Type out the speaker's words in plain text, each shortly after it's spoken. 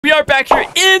We are back here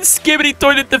in Skibidi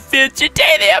Toilet Defense.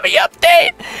 Today they have an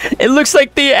update. It looks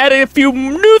like they added a few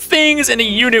new things in a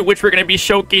unit, which we're going to be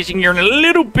showcasing here in a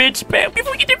little bit. But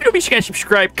before we get to the video, make sure you guys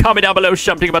subscribe, comment down below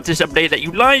something about this update that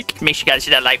you like. Make sure you guys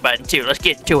hit that like button too. Let's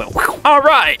get to it. All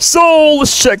right, so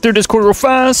let's check their Discord real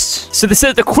fast. So this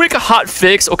says the quick hot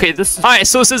fix. Okay, this is all right.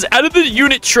 So it says added the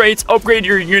unit traits, upgrade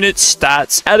your unit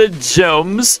stats, added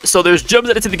gems. So there's gems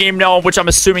added to the game now, which I'm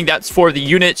assuming that's for the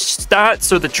unit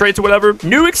stats or the traits or whatever.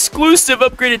 New exclusive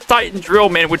upgraded Titan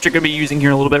DRILLMAN, which you're going to be using here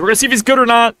in a little bit. We're going to see if he's good or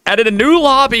not. Added a new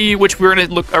lobby, which we're going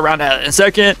to look around at in a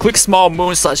second. Click small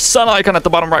moon / sun icon at the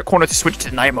bottom right corner to switch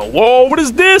to night mode. Whoa, what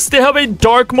is this? They have a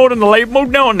dark mode and a light mode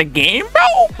now in the game,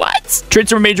 bro? What?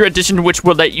 Traits are a major addition, which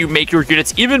will let you make your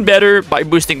units even better by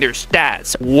boosting their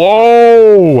stats.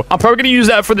 Whoa. I'm probably going to use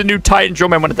that for the new Titan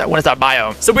DRILLMAN when it's that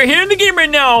biome. So we're here in the game right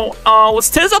now. Let's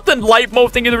test out the light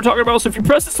mode thing that we're talking about. So if you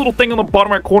press this little thing on the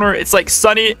bottom right corner, it's like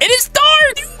sunny. It is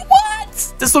dark, dude.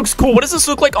 What? This looks cool. What does this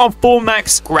look like on full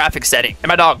max graphic setting? And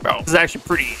my dog, bro. This is actually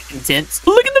pretty intense.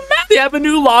 Look at the map. They have a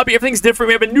new lobby. Everything's different.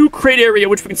 We have a new crate area,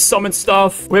 which we can summon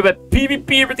stuff. We have a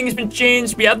PvP. Everything has been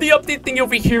changed. We have the update thing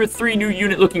over here with 3 new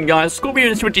unit looking guys. Let's go over here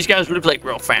and see what these guys look like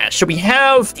real fast. So we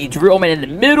have the DRILLMAN in the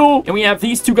middle, and we have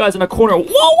these 2 guys in the corner. Whoa,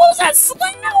 what was that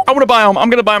slam? I want to buy him. I'm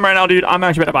going to buy him right now, dude. I'm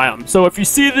actually going to buy him. So if you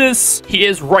see this, he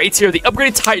is right here. The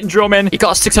upgraded Titan DRILLMAN. He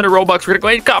costs 600 Robux. We're going to go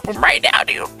ahead and cop him right now,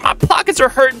 dude. My pockets are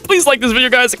hurting. Please like this video,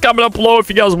 guys. Comment up below if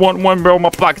you guys want one, bro. My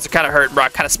pockets are kind of hurting, bro. I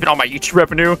kind of spent all my YouTube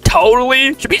revenue.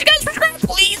 Totally. Should be you guys subscribe,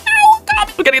 please.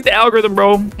 Comment. We got to get the algorithm,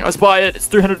 bro. Let's buy it. It's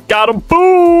 300. Got him.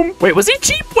 Boom. Wait, was he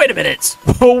cheap? Wait a minute.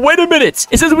 Wait a minute.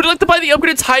 It says, would you like to buy the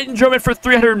upgraded Titan DRILLMAN for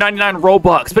 399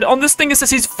 Robux? But on this thing, it says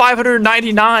he's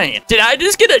 599. Did I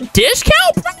just get a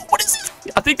discount, bro? What is this?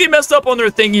 I think they messed up on their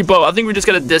thingy, bro. I think we just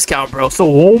got a discount, bro. So,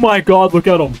 oh my god, look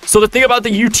at him. So the thing about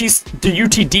the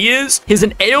UTD is, he's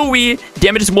an AoE,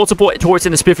 damages multiple towards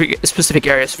in a specific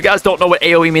area. So if you guys don't know what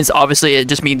AoE means, obviously it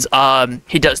just means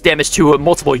he does damage to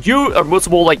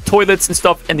multiple like toilets and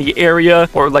stuff in the area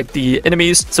or like the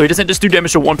enemies. So he doesn't just do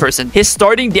damage to one person. His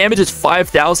starting damage is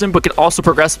 5,000, but can also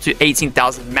progress up to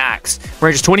 18,000 max.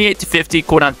 Range is 28 to 50,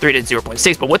 cooldown 3 to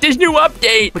 0.6. But with this new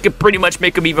update, we can pretty much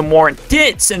make him even more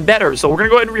intense and better. So we're gonna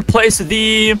go ahead and replace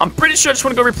the. I'm pretty sure I just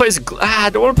want to go replace. I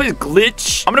don't want to replace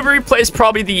glitch. I'm gonna replace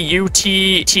probably the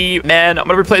UTT man. I'm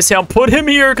gonna replace him. Put him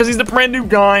here because he's the brand new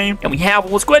guy. And we have.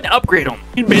 Let's go ahead and upgrade him.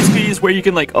 He basically is where you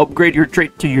can like upgrade your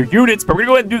trait to your units. But we're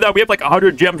gonna go ahead and do that. We have like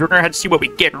 100 gems. We're gonna have to see what we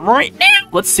get right now.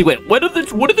 Let's see. Wait. What are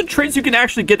the traits you can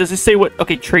actually get? Does it say what?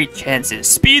 Okay, trait chances.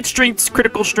 Speed, strength,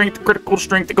 critical strength, critical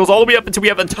strength. It goes all the way up until we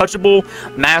have untouchable,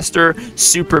 master,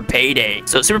 super payday.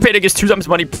 So super payday gives 2 times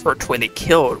money per twin they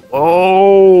killed.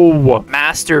 Oh,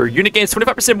 master. Unit gains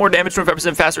 25% more damage,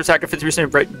 25% faster attack, and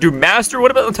 50% right. Do master.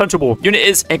 What about untouchable? Unit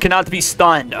is and cannot be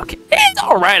stunned. Okay, it's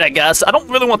all right, I guess. I don't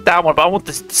really want that one, but I want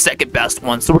the second best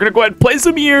one. So we're gonna go ahead and place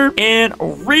them here and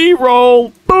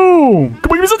re-roll. Boom.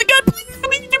 Come on, give me something good, please.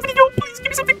 Please give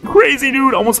me something crazy,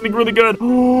 dude. I want something really good.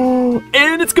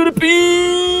 And it's gonna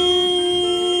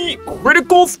be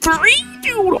critical 3,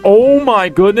 dude. Oh my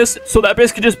goodness. So that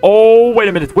basically just. Oh, wait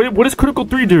a minute. Wait, what does critical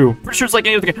 3 do? Pretty sure it's like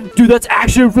any other game. Dude, that's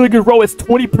actually a really good roll. It's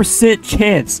 20%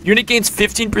 chance. Unit gains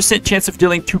 15% chance of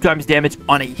dealing 2 times damage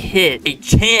on a hit. A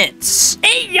chance.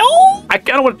 Hey, yo. I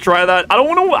kind of want to try that. I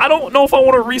don't know if I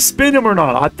want to respin him or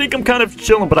not. I think I'm kind of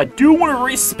chilling, but I do want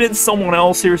to respin someone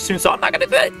else here soon, so I'm not gonna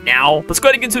do that now. Let's go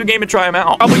ahead and get into the game and try him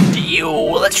out. Probably do.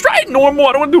 Let's try normal.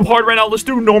 I don't want to do hard right now. Let's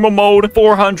do normal mode.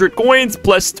 400 coins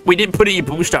plus. We didn't put any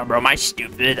boost on, bro. Am I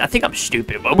stupid? I think I'm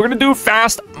stupid, but we're gonna do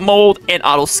fast mode and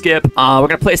auto skip. We're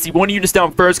gonna place the 1 units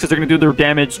down first because they're gonna do their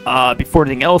damage before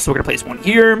anything else. So we're gonna place 1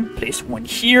 here, place 1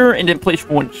 here, and then place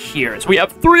 1 here. So we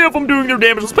have 3 of them doing their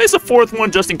damage. Let's place a 4th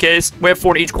one just in case. We have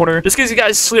 4 in each corner. Just in case you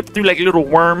guys slip through like little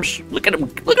worms. Look at them.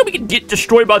 Look at them get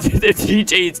destroyed by the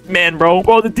DJs, man, bro.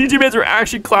 Bro, the DJ mans are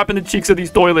actually clapping the cheeks of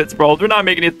these toilets, bro. They're not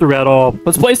making it through at all.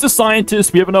 Let's place the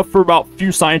scientists. We have enough for about a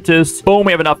few scientists. Boom,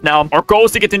 we have enough now. Our goal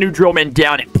is to get the new DRILLMAN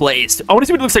down in place. I want to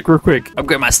see what it looks like real quick.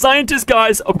 Upgrade my scientists,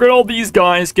 guys. Upgrade all these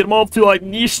guys. Get them all to like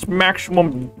niche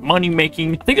maximum money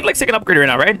making. I think it's like second upgrade right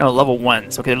now, right? No, level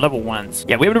 1s. Okay, level 1s.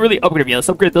 Yeah, we haven't really upgraded yet. Let's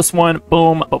upgrade this one.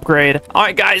 Boom, upgrade. All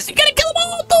right, guys. You gotta kill them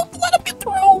all. Don't let them get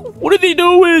through. What are are they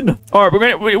doing? All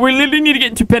right, we literally need to get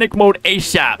into panic mode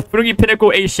ASAP. If we don't get panic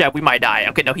mode ASAP, we might die.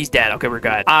 Okay, no, he's dead. Okay, we're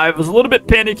good. I was a little bit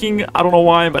panicking. I don't know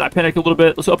why, but I panicked a little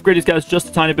bit. Let's upgrade these guys just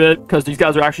a tiny bit because these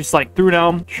guys are actually sliding through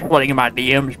now. Sliding in my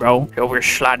DMs, bro. Over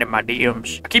sliding in my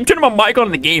DMs. I keep turning my mic on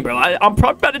in the game, bro. I'm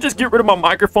probably about to just get rid of my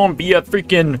microphone via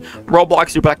freaking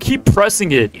Roblox, dude, but I keep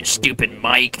pressing it. You stupid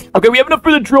mic. Okay, we have enough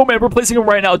for the drill man. We're placing him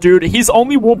right now, dude. He's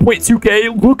only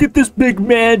 1.2k. Look at this big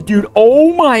man, dude.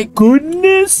 Oh my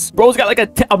goodness. Bro's got like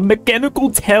a mechanical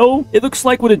tail. It looks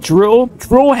like with a drill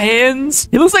hands.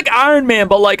 He looks like Iron Man,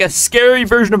 but like a scary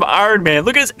version of Iron Man.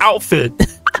 Look at his outfit.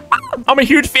 I'm a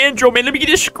huge fan, Drill Man. Let me get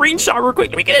a screenshot real quick.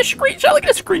 Let me get a screenshot. Look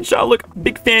at a screenshot. Look,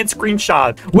 big fan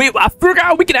screenshot. Wait, I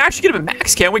forgot we can actually get him a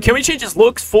max, can't we? Can we change his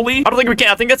looks fully? I don't think we can.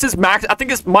 I think that's his max. I think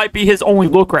this might be his only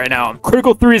look right now.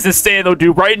 Critical 3 is insane, though,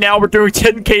 dude. Right now, we're doing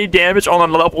 10k damage on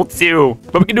a level 2.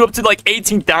 But we can do up to like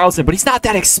 18,000. But he's not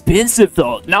that expensive,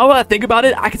 though. Now that I think about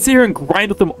it, I can sit here and grind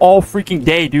with him all freaking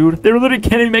day, dude. They literally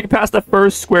can't even make it past the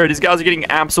first square. These guys are getting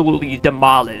absolutely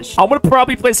demolished. I'm going to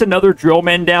probably place another Drill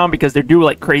Man down because they're doing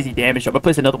like crazy damage. I'm going to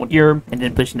place another one here and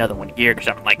then place another one here because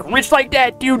I'm like rich like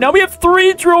that, dude. Now we have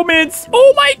 3 Drill Mans.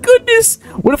 Oh my goodness.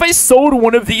 What if I sold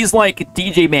one of these like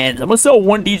DJ Mans? I'm gonna sell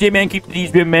one DJ Man, keep the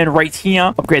DJ Man right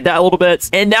here, upgrade that a little bit,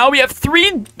 and now we have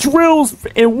 3 drills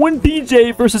and 1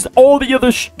 DJ versus all the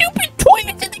other stupid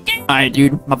toilets in the game. All right,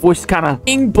 dude, my voice is kind of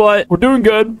but we're doing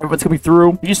good. Everyone's coming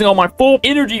through. I'm using all my full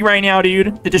energy right now,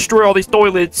 dude, to destroy all these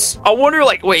toilets. I wonder,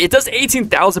 like, wait, it does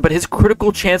 18,000, but his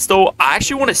critical chance, though, I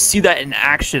actually want to see that in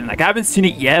action. Like, I haven't seen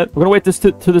it yet. We're gonna wait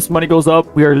till this money goes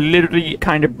up. We are literally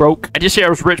kind of broke. I just say I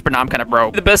was rich, but now I'm kind of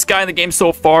broke. The best guy in the game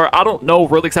so far. I don't know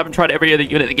really, because I haven't tried every other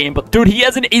unit in the game, but dude,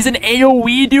 he's an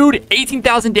AoE, dude.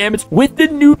 18,000 damage with the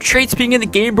new traits being in the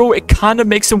game, bro. It kind of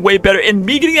makes him way better. And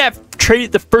me getting that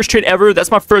trait, the first trait ever, that's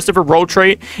my first ever road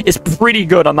trait, is pretty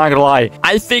good. I'm not gonna lie.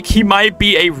 I think he might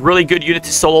be a really good unit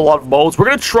to solo a lot of modes. We're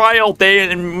gonna try all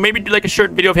day and maybe do like a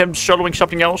short video of him shuttling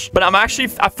something else. But I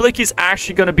feel like he's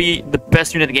actually gonna be the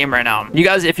best unit in the game right now. You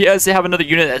guys, if you guys have another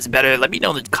unit that's better, let me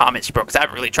know in the comments, bro, because I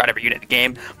haven't really tried every unit in the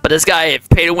game. But this guy, if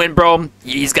pay to win, bro,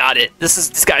 he's got it.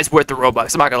 This guy's worth the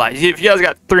Robux. I'm not gonna lie. If you guys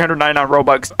got 399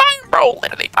 Robux, bro,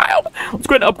 literally file. Let's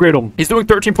go ahead and upgrade him. He's doing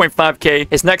 13.5k.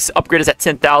 His next upgrade is at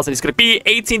 10,000. He's gonna be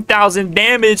 18,000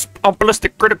 damage on plus the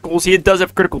criticals. He does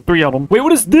have critical 3 on him. Wait,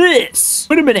 what is this?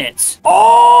 Wait a minute.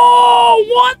 Oh,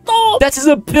 what the? That's his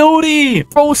ability.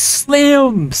 Bro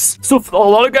slams. So if a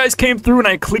lot of guys came through and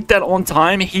I clicked that on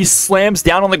time, he slams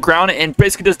down on the ground and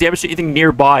basically does damage to anything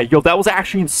nearby. Yo, that was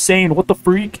actually insane. What the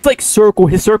freak? It's like circle.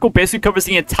 His circle basically covers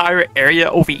the entire area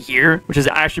over here, which is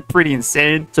actually pretty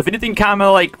insane. So if anything kind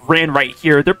of like ran right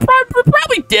here, they're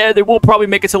probably dead. They won't probably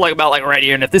make it to like about like right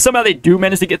here. And if somehow they do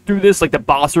manage to get through this, like the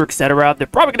boss or etc., they're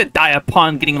probably gonna die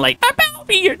upon getting like about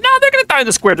here. No, they're gonna die in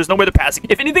the square. There's no way they're passing.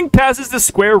 If anything passes the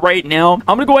square right now,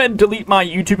 I'm gonna go ahead and delete my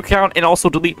YouTube account and also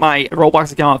delete my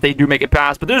Roblox account if they do make it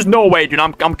pass. But there's no way, dude.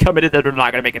 I'm committed that they're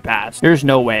not gonna make it pass. There's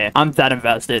no way. I'm that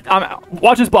invested.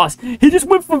 Watch this boss. He just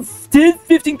went from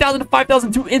 15,000 to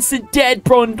 5,000 to instant dead,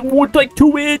 bro, and with like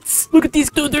 2 hits. Look at these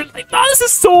dudes. They're like, oh, this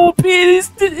is so big.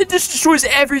 It just destroys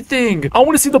everything. I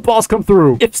want to see the boss come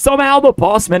through. If somehow the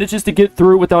boss manages to get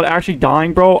through without actually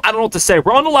dying, bro, I don't know what to say.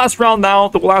 We're on the last round now,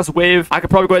 the last wave. I could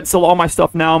probably go ahead and sell all my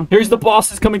stuff now. Here's the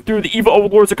bosses coming through. The evil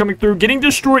overlords are coming through, getting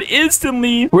destroyed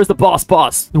instantly. Where's the boss?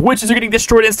 The witches are getting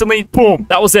destroyed instantly. Boom.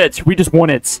 That was it. We just won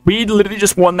it. We literally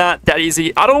just won that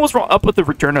easy. I don't know what's wrong up with the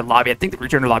returner lobby. I think the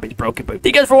returner lobby is broken, but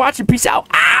thank you guys for watching. Peace out.